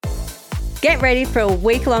Get ready for a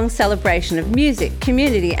week-long celebration of music,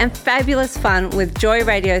 community and fabulous fun with Joy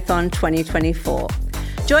Radiothon 2024.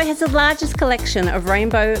 Joy has the largest collection of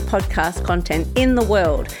rainbow podcast content in the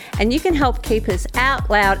world, and you can help keep us out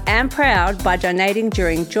loud and proud by donating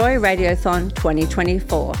during Joy Radiothon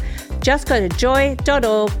 2024. Just go to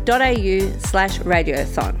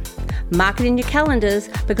joy.org.au/radiothon. Mark it in your calendars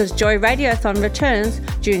because Joy Radiothon returns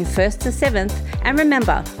June 1st to 7th, and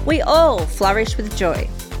remember, we all flourish with joy.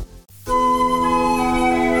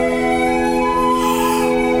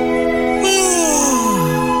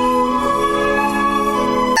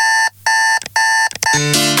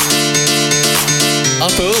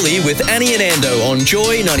 Up early with Annie and Ando on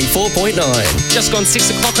Joy 94.9. Just gone 6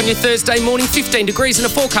 o'clock on your Thursday morning, 15 degrees and a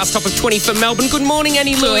forecast top of 20 for Melbourne. Good morning,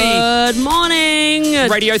 Annie Louie. Good morning.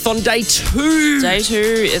 Radiothon Day 2. Day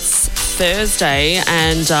 2, it's Thursday,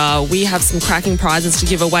 and we have some cracking prizes to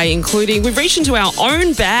give away, including we've reached into our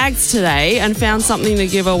own bags today and found something to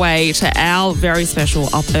give away to our very special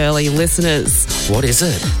Up Early listeners. What is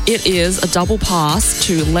it? It is a double pass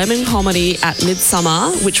to Lemon Comedy at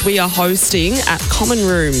Midsummer, which we are hosting at Common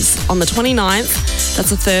Rooms on the 29th.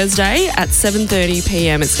 That's a Thursday at 7:30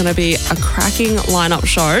 p.m. It's going to be a cracking lineup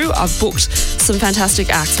show. I've booked some fantastic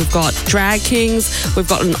acts. We've got Drag Kings. We've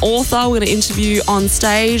got an author we're going to interview on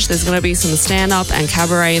stage. There's going to be some stand-up and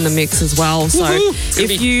cabaret in the mix as well. So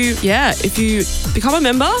if you become a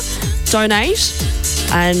member, donate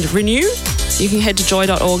and renew, you can head to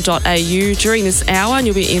joy.org.au during this hour and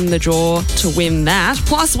you'll be in the draw to win that.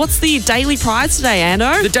 Plus, what's the daily prize today,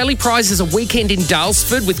 Ando? The daily prize is a weekend in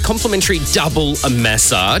Dalesford with complimentary double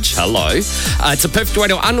massage. Hello. It's a perfect way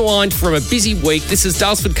to unwind from a busy week. This is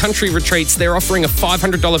Dalesford Country Retreats. They're offering a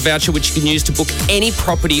 $500 voucher which you can use to book any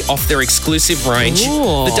property off their exclusive range.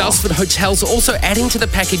 Ooh. The Dalesford Hotels are also adding to the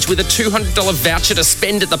package with a $200 voucher to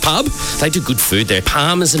spend at the pub. They do good food there.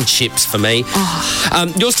 Palmers and chips for me.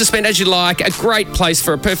 Yours to spend as you like. A great place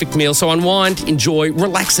for a perfect meal. So unwind, enjoy,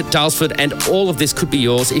 relax at Dalesford, and all of this could be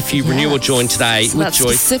yours if you renew or join today So with that's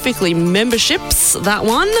Joy. specifically memberships, that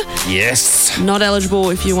one. Yes. Not eligible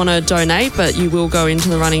if you want to donate, but you will go into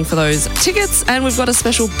the running for those tickets. And we've got a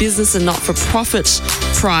special business and not-for-profit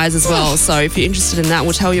prize as well. So if you're interested in that,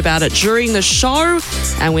 we'll tell you about it during the show.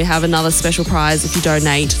 And we have another special prize if you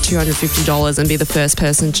donate $250 and be the first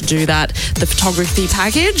person to do that. The photography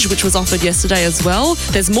package, which was offered yesterday as well.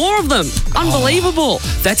 There's more of them. Unbelievable.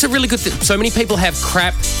 That's a really good thing. So many people have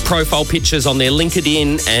crap profile pictures on their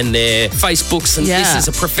LinkedIn and their Facebooks, and this is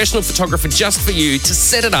a professional photographer just for you to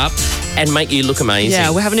set it up and make you look amazing.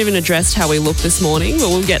 Yeah, we haven't even addressed how we look this morning, but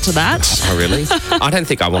we'll get to that. Oh, really? I don't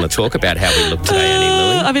think I want to talk about how we look today, Annie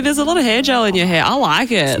Louie. I mean, there's a lot of hair gel in your hair. I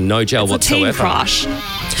like it. No gel It's whatsoever. a teen crush.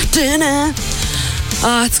 Dinner.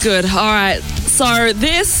 Oh, it's good. All right. So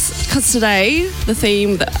because today the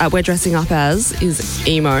theme that we're dressing up as is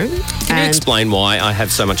emo. Can you explain why I have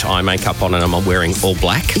so much eye makeup on and I'm wearing all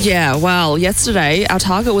black? Yeah, well, yesterday our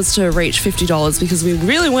target was to reach $50 because we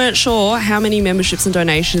really weren't sure how many memberships and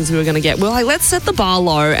donations we were going to get. We're like, let's set the bar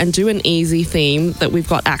low and do an easy theme that we've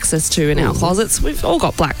got access to in our closets. We've all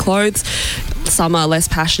got black clothes. Some are less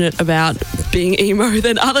passionate about being emo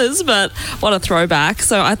than others, but what a throwback.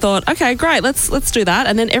 So I thought, okay, great, let's do that.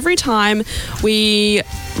 And then every time we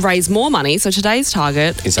raise more money, so today's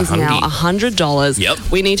target is now $100. Yep.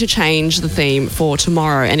 We need to change the theme for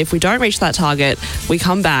tomorrow. And if we don't reach that target, we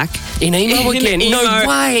come back in emo again. No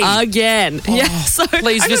way. Again. Yeah. So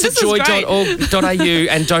please visit joy.org.au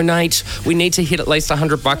and donate. We need to hit at least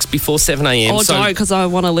 $100 before 7 a.m. Or don't, because I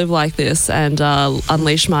want to live like this and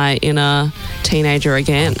unleash my inner teenager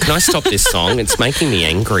again. Can I stop this song? It's making me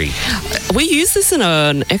angry. We use this in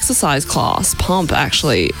an exercise class, Pump,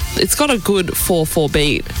 actually. It's got a good 4/4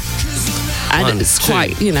 beat. And it's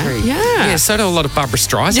quite, Yeah, so do a lot of Barbara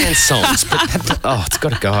Streisand songs. But it's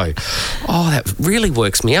got to go. Oh, that really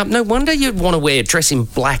works me up. No wonder you'd want to dress in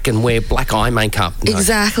black and wear black eye makeup. No,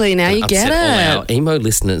 exactly. Now you get it. All our emo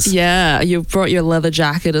listeners. Yeah, you've brought your leather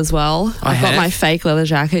jacket as well. I've got my fake leather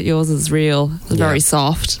jacket. Yours is real. It's very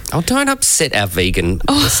soft. Oh, don't upset our vegan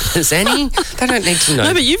listeners, Annie. They don't need to know.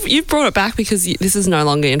 No, but you've brought it back because this is no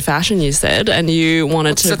longer in fashion, you said, and you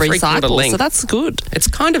wanted to recycle. So that's good. It's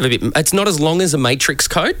kind of it's not as long as a Matrix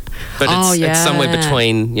coat, but it's somewhere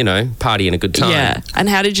between, party and a good time. Yeah. And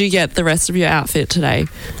how did you get the rest of your outfit today?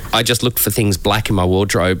 I just looked for things black in my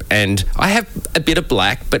wardrobe, and I have a bit of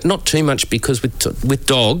black, but not too much because with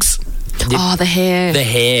dogs... the hair. The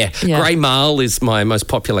hair. Yeah. Grey marl is my most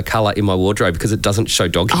popular colour in my wardrobe because it doesn't show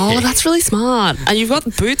dog hair. Oh, that's really smart. And you've got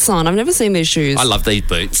boots on. I've never seen these shoes. I love these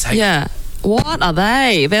boots. Hey. Yeah. What are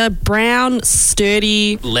they? They're brown,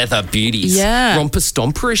 sturdy. Leather beauties. Yeah. Romper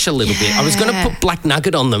stomperish a little bit. I was going to put black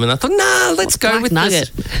nugget on them and I thought, let's go black with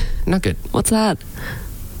nugget? this. Nugget. What's that?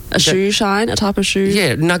 A shoe shine? A type of shoe?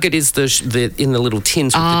 Yeah, nugget is the in the little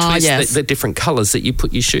tins with the twists, yes. the different colours that you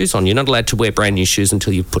put your shoes on. You're not allowed to wear brand new shoes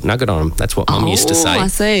until you put nugget on them. That's what Mum used to say. I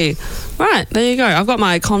see. Right, there you go. I've got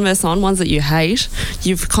my Converse on, ones that you hate.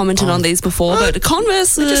 You've commented on these before, but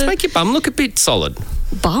Converse... They just make your bum look a bit solid.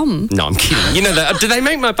 Bum? No, I'm kidding. You know that? Do they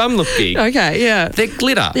make my bum look big? Okay, yeah. They're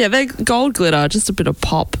glitter. Yeah, they're gold glitter, just a bit of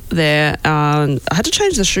pop there. I had to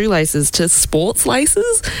change the shoelaces to sports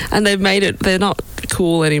laces, and they've made it, they're not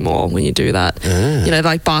cool anymore when you do that. You know,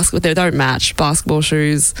 like they don't match basketball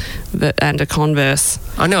shoes and a Converse.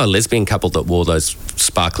 I know a lesbian couple that wore those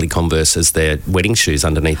sparkly Converse as their wedding shoes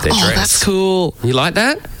underneath their dress. Oh, that's cool. You like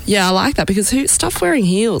that? Yeah, I like that because stop wearing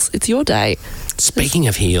heels. It's your day. Speaking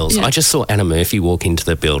of heels, I just saw Anna Murphy walk into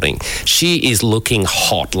the building. She is looking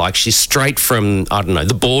hot, like she's straight from, I don't know,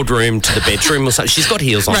 the boardroom to the bedroom or something. She's got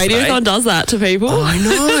heels on today. Radiothon does that to people. Oh, I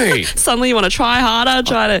know. Suddenly you want to try harder,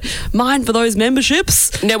 try to mine for those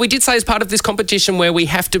memberships. Now, we did say as part of this competition where we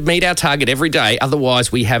have to meet our target every day,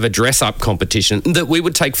 otherwise we have a dress-up competition, that we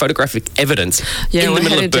would take photographic evidence in the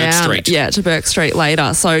middle of Bourke Street. Yeah, to Bourke Street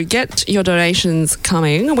later. So get your donations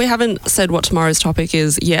coming. We haven't said what tomorrow's topic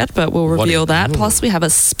is yet, but we'll reveal that. Plus, we have a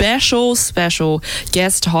special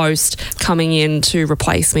guest host coming in to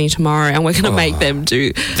replace me tomorrow, and we're going to make them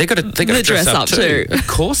do They got to dress up too. Of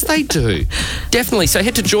course they do. Definitely. So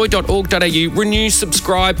head to joy.org.au, renew,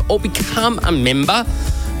 subscribe, or become a member.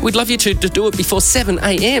 We'd love you to do it before 7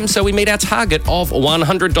 a.m. so we meet our target of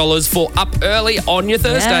 $100 for Up Early on your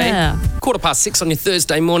Thursday. Yeah. 6:15 on your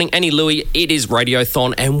Thursday morning. Annie Louie, it is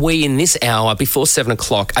Radiothon, and we in this hour before 7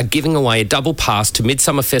 o'clock are giving away a double pass to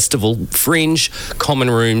Midsummer Festival Fringe Common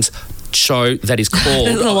Rooms show that is called...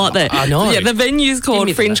 There's a lot there. I know. Yeah, the venue's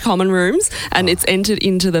called Fringe Common Rooms, and it's entered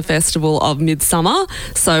into the Festival of Midsummer.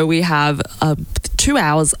 So we have 2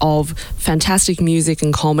 hours of fantastic music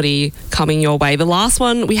and comedy coming your way. The last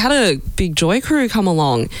one, we had a big Joy crew come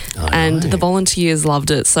along, and the volunteers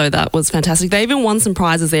loved it, so that was fantastic. They even won some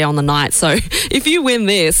prizes there on the night. So if you win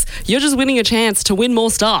this, you're just winning a chance to win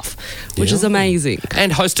more stuff, which is amazing.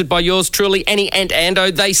 And hosted by yours truly, Annie and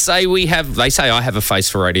Ando. They say I have a face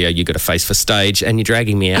for radio, you got a face for stage, and you're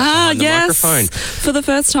dragging me out behind the microphone. For the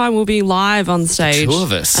first time, we'll be live on stage. The two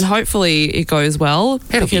of us. And hopefully it goes well.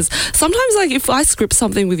 Because sometimes, like, if I script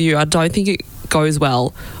something with you, I don't think it goes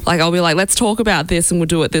well. Like, I'll be like, let's talk about this and we'll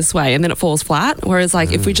do it this way, and then it falls flat. Whereas,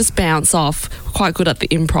 like, if we just bounce off, we're quite good at the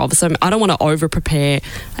improv. So I don't want to over-prepare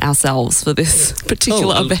ourselves for this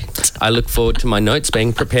particular event. I look forward to my notes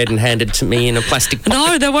being prepared and handed to me in a plastic pocket.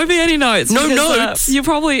 No, there won't be any notes. No because,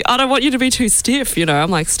 notes? I don't want you to be too stiff, you know. I'm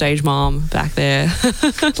like stage mom back there.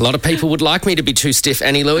 A lot of people would like me to be too stiff,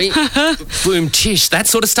 Annie Louie. Boom, tish, that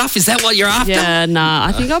sort of stuff. Is that what you're after? Yeah, nah.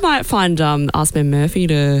 I think I might find ask Ben Murphy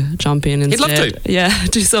to jump in instead. He'd love to. Yeah,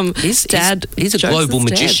 do some dad. He's a global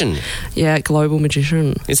magician. Yeah, global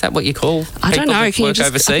magician. Is that what you call I don't know. Can you just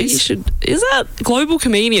overseas? Is that global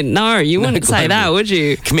comedian? No, you wouldn't say that, would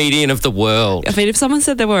you? Comedian of the world. I mean, if someone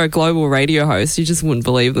said they were a global radio host, you just wouldn't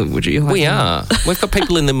believe them, would you? Like, we are. We've got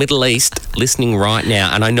people in the Middle East listening right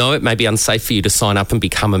now, and I know it may be unsafe for you to sign up and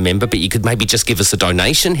become a member, but you could maybe just give us a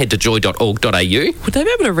donation. Head to joy.org.au. Would they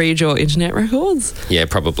be able to read your internet records? Yeah,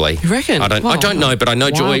 probably. You reckon? I don't know, but I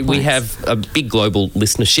know, Joy, we place. have a big global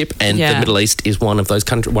listenership, and the Middle East is one of those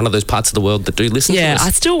parts of the world that do listen to us. Yeah,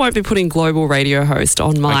 I still won't be putting global radio host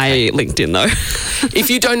on my LinkedIn though. If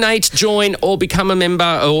you donate, join, or become a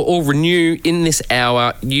member, or renew in this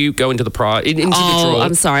hour, you go into the prize into the draw.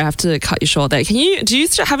 I'm sorry, I have to cut you short there. Do you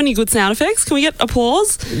have any good sound effects? Can we get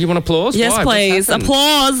applause? You want applause? Yes, Why? please.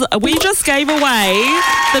 Applause. We just gave away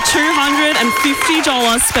the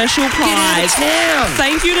 $250 special prize.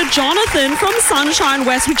 Thank you to Jonathan from Sunshine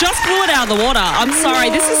West, who just blew it out of the water. I'm sorry,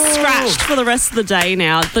 this is scratched for the rest of the day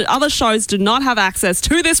now. The other shows do not have access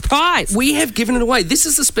to this prize. We have given it away. This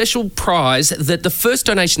is a special prize that the first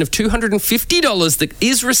donation of $250 that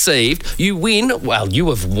is received, you win. Well, you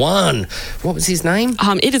have won. What was his name?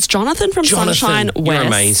 It is Jonathan from Sunshine West. You're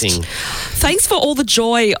amazing. Thanks for all the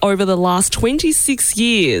joy over the last 26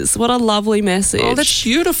 years. What a lovely message. Oh, that's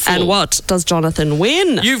beautiful. And what does Jonathan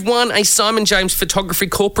win? You've won a Simon James Photography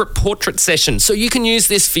corporate portrait session. So you can use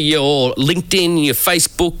this for your LinkedIn, your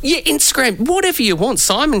Facebook, your Instagram, whatever you want.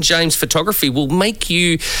 Simon James Photography will make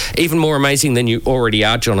you even more amazing than you already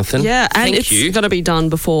are, Jonathan. Yeah, and Thank you. It's got to be done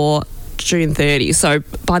before June 30. So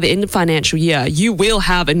by the end of financial year, you will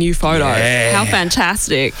have a new photo. Yeah. How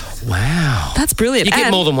fantastic. Wow. That's brilliant. You get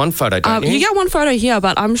And, more than one photo, don't you? You get one photo here,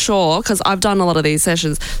 but I'm sure, because I've done a lot of these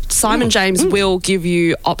sessions, Simon James will give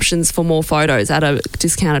you options for more photos at a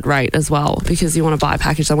discounted rate as well, because you want to buy a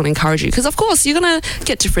package. I want to encourage you, because of course you're going to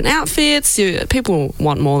get different outfits. People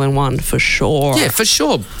want more than one for sure. Yeah, for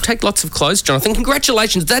sure. Take lots of clothes, Jonathan.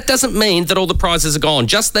 Congratulations. That doesn't mean that all the prizes are gone.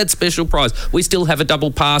 Just that special prize. We still have a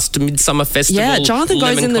double pass to Midsummer Festival. Yeah, Jonathan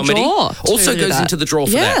goes Lemon in the Comedy. draw. Also to goes that. into the draw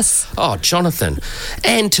for Yes. that. Oh, Jonathan.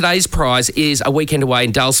 And today's prize is a weekend away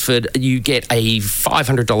in Dalesford. You get a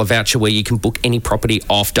 $500 voucher where you can book any property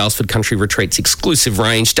off Dalesford Country Retreats exclusive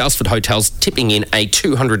range. Dalesford Hotels tipping in a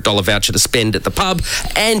 $200 voucher to spend at the pub,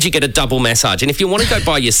 and you get a double massage. And if you want to go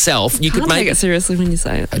by yourself, you could Can't make take it seriously when you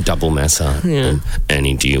say it. a double massage. Yeah.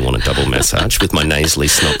 Annie, do you want a double massage with my nasally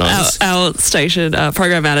snot nose? Our station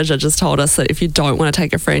program manager just told us that if you don't want to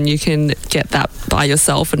take a friend, you can get that by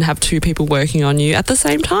yourself and have two people working on you at the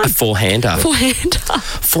same time. A four-hander.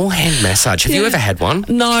 Forehand massage. Have you Yeah. ever had one?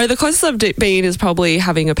 No, the closest I've been is probably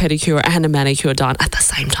having a pedicure and a manicure done at the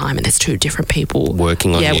same time, and there's two different people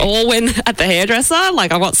Working on you. or when at the hairdresser,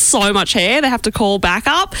 like I've got so much hair, they have to call back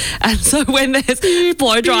up, and so when there's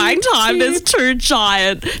blow drying time, there's two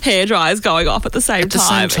giant hair dryers going off at the same the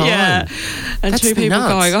same time. Yeah, and That's two people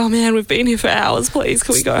nuts. going, "Oh man, we've been here for hours. Please,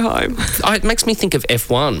 can we go home?" Oh, it makes me think of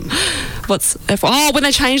F1. What's when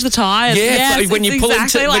they change the tires? Yes, so when it's you pull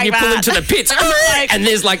exactly into like when you pull that. into the pits, Like- and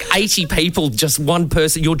there's like 80 people, just one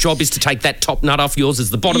person. Your job is to take that top nut off. Yours is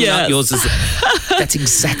the bottom Yes. nut. Yours is. That's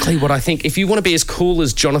exactly what I think. If you want to be as cool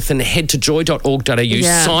as Jonathan, head to joy.org.au.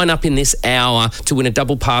 Yeah. Sign up in this hour to win a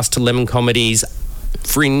double pass to Lemon Comedy's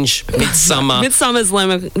Fringe Midsummer. Midsummer's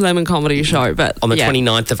lemon comedy show, but On the yeah.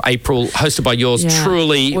 29th of April, hosted by yours Yeah.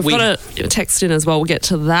 truly. We've got a text in as well. We'll get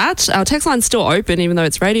to that. Our text line's still open, even though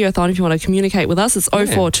it's Radiothon. If you want to communicate with us, it's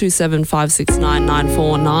 0427 569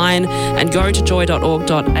 949, and go to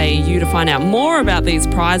joy.org.au to find out more about these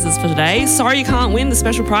prizes for today. Sorry you can't win the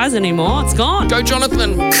special prize anymore. It's gone. Go,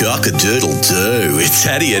 Jonathan. Cock-a-doodle-doo. It's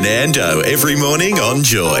Hattie and Ando every morning on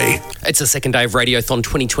Joy. It's the second day of Radiothon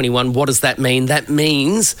 2021. What does that mean? That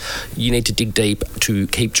means you need to dig deep to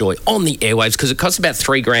keep Joy on the airwaves, because it costs about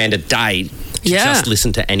 $3,000 a day to Yeah. just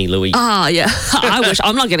listen to Annie Louie. Ah, yeah. I wish.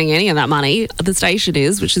 I'm not getting any of that money. The station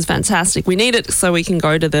is, which is fantastic. We need it so we can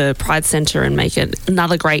go to the Pride Centre and make it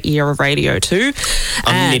another great year of radio too.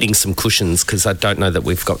 I'm And- knitting some cushions because I don't know that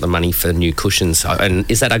we've got the money for new cushions. And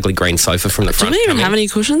is that ugly green sofa from the Do front we even coming? have any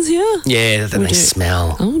cushions here? Yeah, then We they do.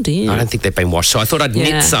 smell. Oh, dear. I don't think they've been washed. So I thought I'd Yeah.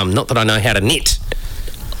 knit some. Not that I know how to knit.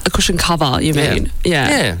 A cushion cover, you Yeah. mean? Yeah.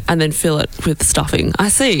 Yeah. And then fill it with stuffing. I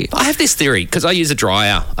see. I have this theory because I use a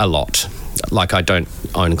dryer a lot. Like I don't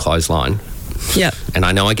own clothesline. Yeah. And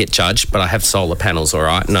I know I get judged, but I have solar panels, all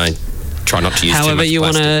right? And I try not to use too However much you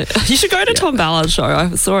want plastic. to... You should go to Tom Ballard's show.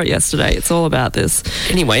 I saw it yesterday. It's all about this.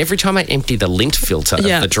 Anyway, every time I empty the lint filter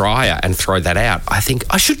Yeah. of the dryer and throw that out, I think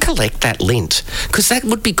I should collect that lint because that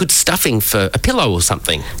would be good stuffing for a pillow or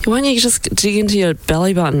something. Why don't you just dig into your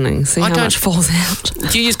belly button and see I how don't- much falls out?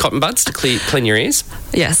 Do you use cotton buds to clean your ears?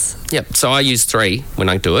 Yes. Yep. So I use 3 when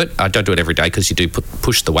I do it. I don't do it every day because you do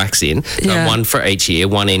push the wax in. Yeah. 1 for each ear,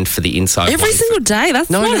 1 end for the inside. Every one single day? That's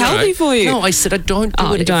not healthy for you. No, I said I don't do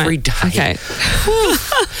Oh, you it don't. every day. Okay.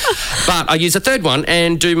 But I use a 3rd one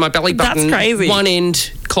and do my belly That's button crazy. 1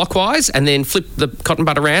 end clockwise and then flip the cotton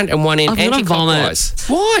bud around and 1 end I'm gonna anti-clockwise.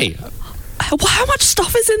 Why? How much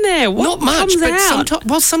stuff is in there? What Not much, comes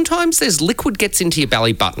but out? sometimes there's liquid gets into your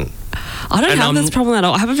belly button. I don't and, have this problem at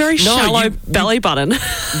all. I have a very shallow belly button.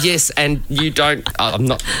 Yes, and you don't. I'm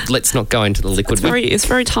not. Let's not go into the liquid. It's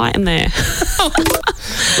very tight in there.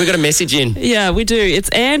 We got a message in. Yeah, we do. It's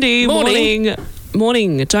Andy. Morning.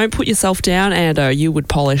 Morning. Don't put yourself down, Ando. You would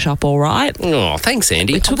polish up all right. Oh, thanks,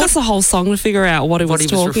 Andy. It took us a whole song to figure out what he was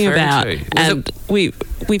talking referring about. to. Was And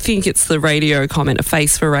we think it's the radio comment, a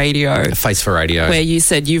face for radio. A face for radio. Where you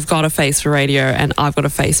said you've got a face for radio and I've got a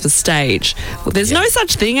face for stage. Well, there's no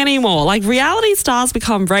such thing anymore. Like reality stars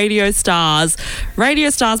become radio stars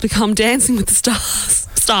become Dancing with the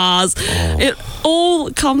Stars. It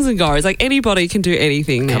all comes and goes. Like anybody can do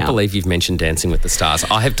anything now. I can't believe you've mentioned Dancing with the Stars.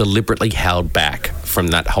 I have deliberately held back from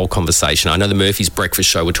that whole conversation. I know the Murphy's Breakfast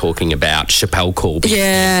Show were talking about Chappelle Corby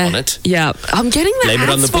on it. Yeah, I'm getting the Blame it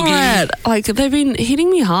ads on the for boogie. it. Like they've been hitting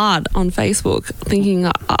me hard on Facebook, thinking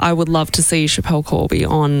I would love to see Chappelle Corby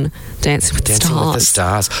on Dancing with the Dancing Stars. with the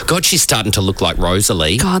Stars. God, she's starting to look like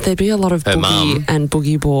Rosalie. God, there'd be a lot of Her boogie mum. and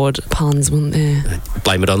boogie board puns, wouldn't there?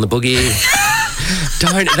 Blame it on the boogie.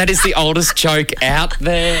 Don't. That is the oldest joke out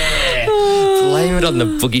there. Blame it on the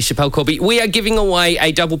Boogie Chappelle Corby. We are giving away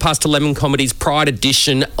a double pass to Lemon Comedy's Pride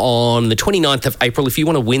Edition on the 29th of April. If you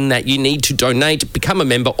want to win that, you need to donate, become a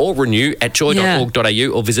member or renew at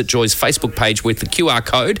joy.org.au or visit Joy's Facebook page with the QR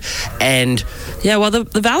code. And yeah, well,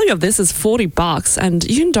 the value of this is $40 and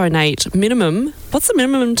you can donate minimum. What's the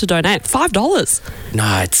minimum to donate? $5. No,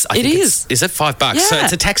 I think is it $5? Yeah. So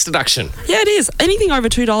it's a tax deduction. Yeah, it is. Anything over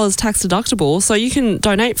 $2 tax deductible. So you can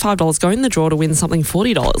donate $5, go in the draw to win something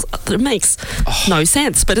 $40. It makes no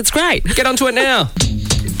sense, but it's great. Get onto it now.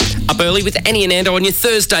 Up early with Annie and Ando on your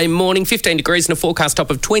Thursday morning, 15 degrees and a forecast top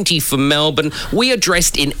of 20 for Melbourne. We are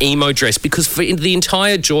dressed in emo dress because for the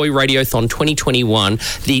entire Joy Radiothon 2021,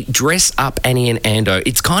 the Dress Up Annie and Ando,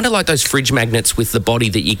 it's kind of like those fridge magnets with the body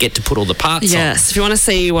that you get to put all the parts on. Yes, if you want to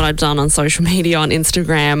see what I've done on social media, on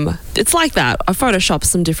Instagram, it's like that. I photoshopped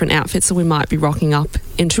some different outfits that we might be rocking up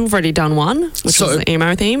into. We've already done one, which was the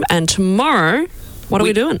emo theme. And tomorrow... What are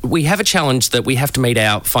we doing? We have a challenge that we have to meet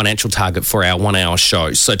our financial target for our 1 hour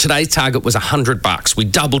show. So today's target was $100. We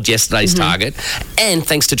doubled yesterday's target. And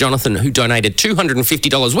thanks to Jonathan, who donated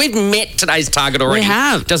 $250. We've met today's target already. We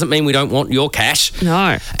have. Doesn't mean we don't want your cash.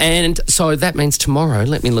 No. And so that means tomorrow,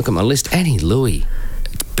 let me look at my list. Annie Louie.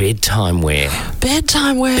 Bedtime wear.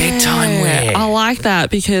 Bedtime wear. Bedtime wear. I like that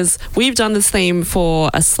because we've done this theme for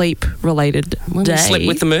a sleep-related day. We slept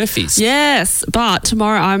with the Murphys. Yes, but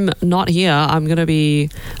tomorrow I'm not here. I'm going to be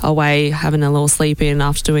away having a little sleep in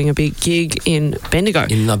after doing a big gig in Bendigo.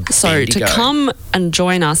 So to come and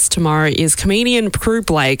join us tomorrow is comedian Prue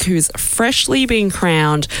Blake, who's freshly been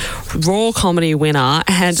crowned Raw Comedy winner.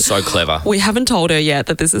 And so clever. We haven't told her yet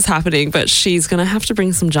that this is happening, but she's going to have to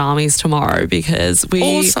bring some jammies tomorrow because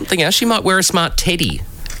Or something else. She might wear a smart teddy.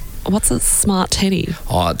 What's a smart teddy?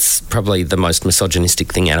 Oh, it's probably the most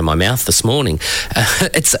misogynistic thing out of my mouth this morning.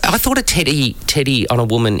 I thought a teddy on a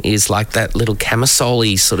woman is like that little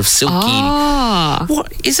camisole sort of silky. Ah.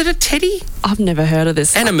 What? Is it a teddy? I've never heard of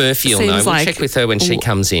this. Anna Murphy will know. We'll check with her when she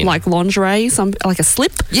comes in. Like lingerie, like a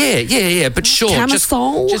slip? Yeah. But sure.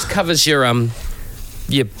 Camisole? Just covers your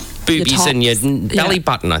boobies and your belly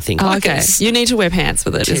button, I think. Oh, okay. You need to wear pants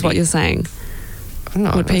with it, is what you're saying.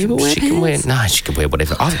 No, would people wear pants? She can wear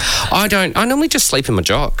whatever. I don't. I normally just sleep in my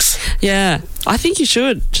jocks. Yeah, I think you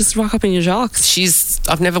should just rock up in your jocks.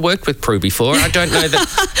 I've never worked with Prue before. I don't know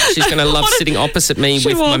that she's going to love sitting opposite me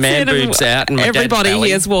with my man boobs out and my everybody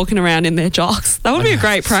here is walking around in their jocks. That would be a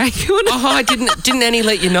great prank. Didn't Annie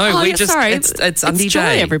let you know? It's Undie Joy,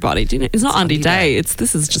 Day. Everybody, it's not Undie Day.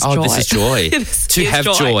 This is just joy. This is joy. To have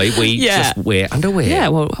joy, we just wear underwear. Yeah.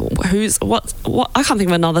 Well, what? I can't think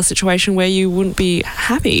of another situation where you wouldn't be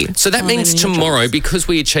happy. So that means tomorrow, because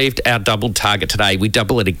we achieved our doubled target today, we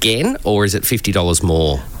double it again, or is it $50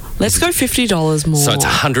 more? Let's go $50 more. So it's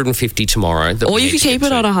 $150 tomorrow. Or you could keep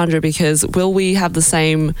it on $100 because will we have the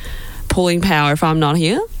same pulling power if I'm not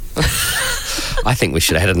here? I think we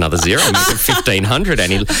should have had another zero and make it 1,500,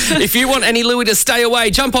 Annie. If you want Annie Louie to stay away,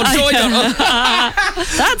 jump on Joy.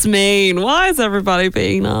 That's mean. Why is everybody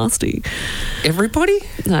being nasty? Everybody?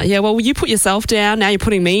 Yeah, well, you put yourself down. Now you're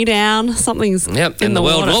putting me down. Something's in the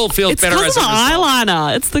world. All feels better as a result. It's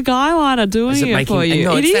eyeliner. It's the guy liner doing it for you.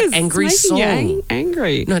 No, it it's is. That angry it's song. You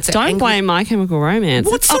angry. No, don't blame My Chemical Romance.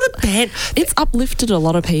 What sort of band? It's uplifted a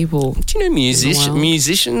lot of people. Do you know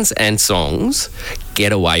musicians and songs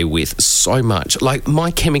get away with so much? Like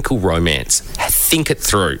My Chemical Romance. Think it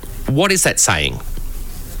through. What is that saying?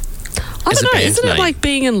 I don't know. Isn't it like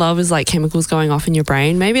being in love is like chemicals going off in your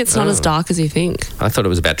brain? Maybe it's not as dark as you think. I thought it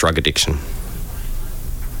was about drug addiction.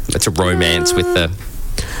 It's a romance with the...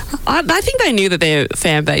 I think they knew that their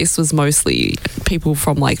fan base was mostly people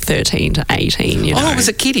from like 13 to 18, you know. Oh, was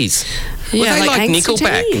it kiddies? Yeah, were they like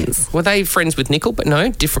Nickelback? Teens. Were they friends with Nickelback?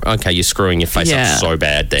 No? Different. Okay, you're screwing your face up so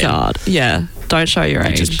bad then. God, yeah. Don't show your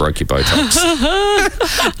age. You just broke your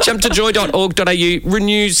Botox. Jump to joy.org.au,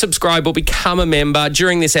 renew, subscribe or become a member.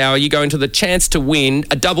 During this hour, you go into the chance to win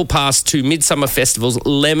a double pass to Midsummer Festival's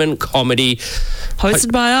Lemon Comedy.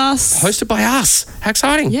 Hosted by us. Hosted by us. How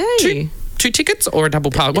exciting. Yay. Two tickets or a double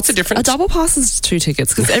pass? What's the difference? A double pass is 2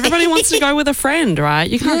 tickets because everybody wants to go with a friend, right?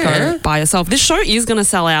 You can't go by yourself. This show is going to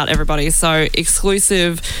sell out, everybody. So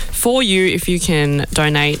exclusive for you if you can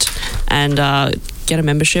donate and get a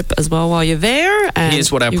membership as well while you're there. And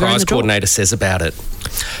here's what our prize coordinator says about it.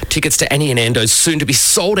 Tickets to Annie and Ando's soon-to-be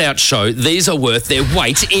sold-out show. These are worth their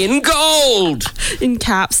weight in gold. In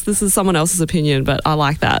caps. This is someone else's opinion, but I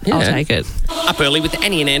like that. Yeah. I'll take it. Up early with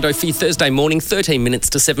Annie and Ando for your Thursday morning, 13 minutes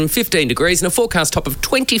to 7, 15 degrees and a forecast top of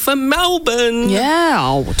 20 for Melbourne.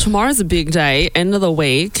 Yeah. Tomorrow's a big day, end of the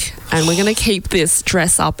week, and we're going to keep this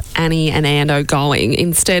Dress Up Annie and Ando going.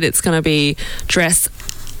 Instead, it's going to be Dress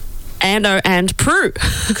Ando and Prue.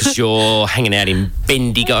 Because you're hanging out in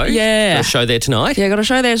Bendigo. Yeah. Got a show there tonight. Yeah, got a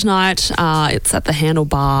show there tonight. It's at the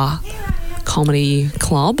Handlebar Comedy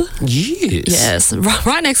Club. Yes. Yes,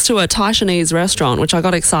 right next to a Thai Chinese restaurant, which I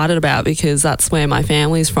got excited about because that's where my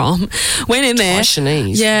family's from. Went in there. Thai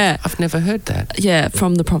Chinese? Yeah. I've never heard that. Yeah,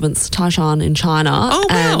 from the province Taishan in China. Oh,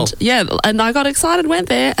 wow. And I got excited, went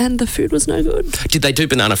there, and the food was no good. Did they do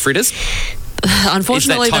banana fritters?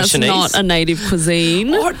 Unfortunately, Thai that's Chinese? not a native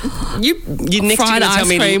cuisine. What? You next Fried you're gonna ice tell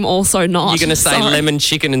me cream, also not. You're going to say Sorry. lemon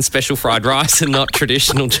chicken and special fried rice and not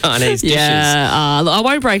traditional Chinese dishes. Yeah, I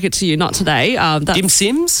won't break it to you, not today. Dim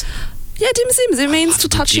Sims? Yeah, dim sims. It means to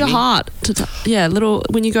touch your Dimmy. heart. Little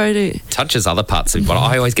when you go to. Touches other parts of it, but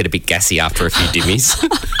I always get a bit gassy after a few dimmies.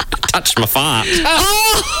 Touched my fart.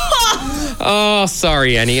 Oh,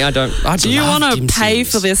 sorry, Annie. Do you want to pay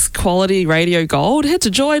for this quality radio gold? Head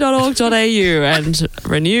to joy.org.au and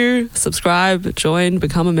renew, subscribe, join,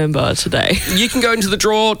 become a member today. You can go into the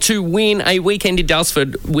draw to win a weekend in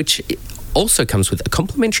Dalesford, which also comes with a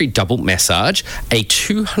complimentary double massage, a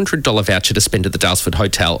 $200 voucher to spend at the Dalesford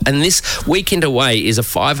Hotel, and this weekend away is a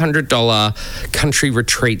 $500 Country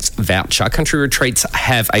Retreats voucher. Country Retreats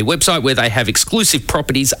have a website where they have exclusive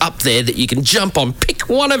properties up there that you can jump on, pick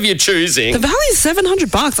one of your choosing. The value is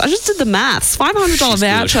 $700. I just did the maths. $500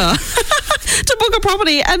 voucher to book a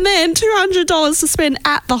property, and then $200 to spend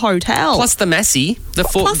at the hotel. Plus the massy, the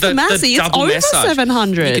massy, it's double over massage.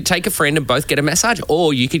 $700. You could take a friend and both get a massage,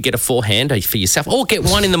 or you could get a four-hander for yourself, or get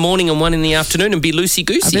one in the morning and one in the afternoon and be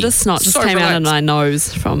loosey-goosey. A bit of snot just came out of my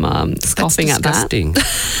nose from scoffing That's at that. disgusting.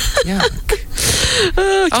 Yuck. Do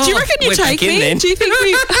you reckon you we're take back in me? then. Do you think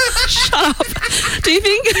we... Shut up. Do you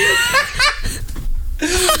think...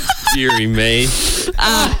 Deary me.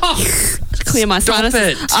 Clear my Stop sinus.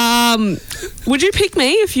 it. Would you pick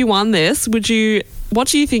me if you won this? What do you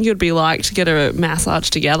think it would be like to get a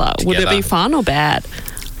massage together? Would it be fun or bad?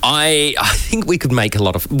 I think we could we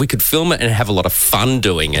could film it and have a lot of fun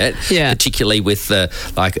doing it. Yeah. Particularly with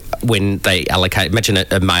when they allocate, imagine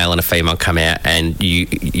a male and a female come out and you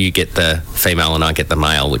get the female and I get the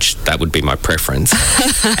male, which that would be my preference.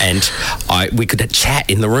 And we could chat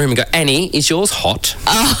in the room and go, Annie, is yours hot?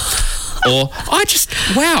 Or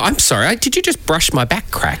I'm sorry, did you just brush my back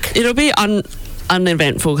crack? It'll be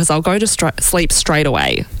uneventful because I'll go to sleep straight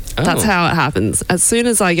away. That's how it happens. As soon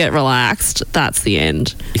as I get relaxed, that's the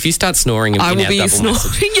end. If you start snoring, I will be snoring.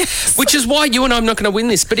 Yes. Which is why you and I are not going to win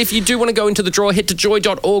this. But if you do want to go into the draw, head to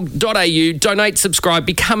joy.org.au, donate, subscribe,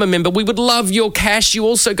 become a member. We would love your cash. You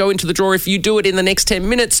also go into the draw if you do it in the next 10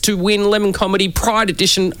 minutes to win Lemon Comedy Pride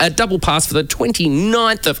Edition, a double pass for the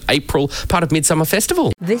 29th of April, part of Midsummer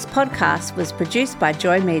Festival. This podcast was produced by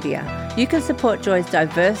Joy Media. You can support Joy's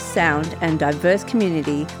diverse sound and diverse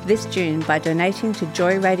community this June by donating to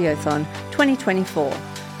Joy Radiothon 2024.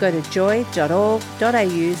 Go to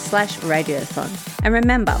joy.org.au/radiothon. And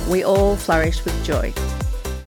remember, we all flourish with joy.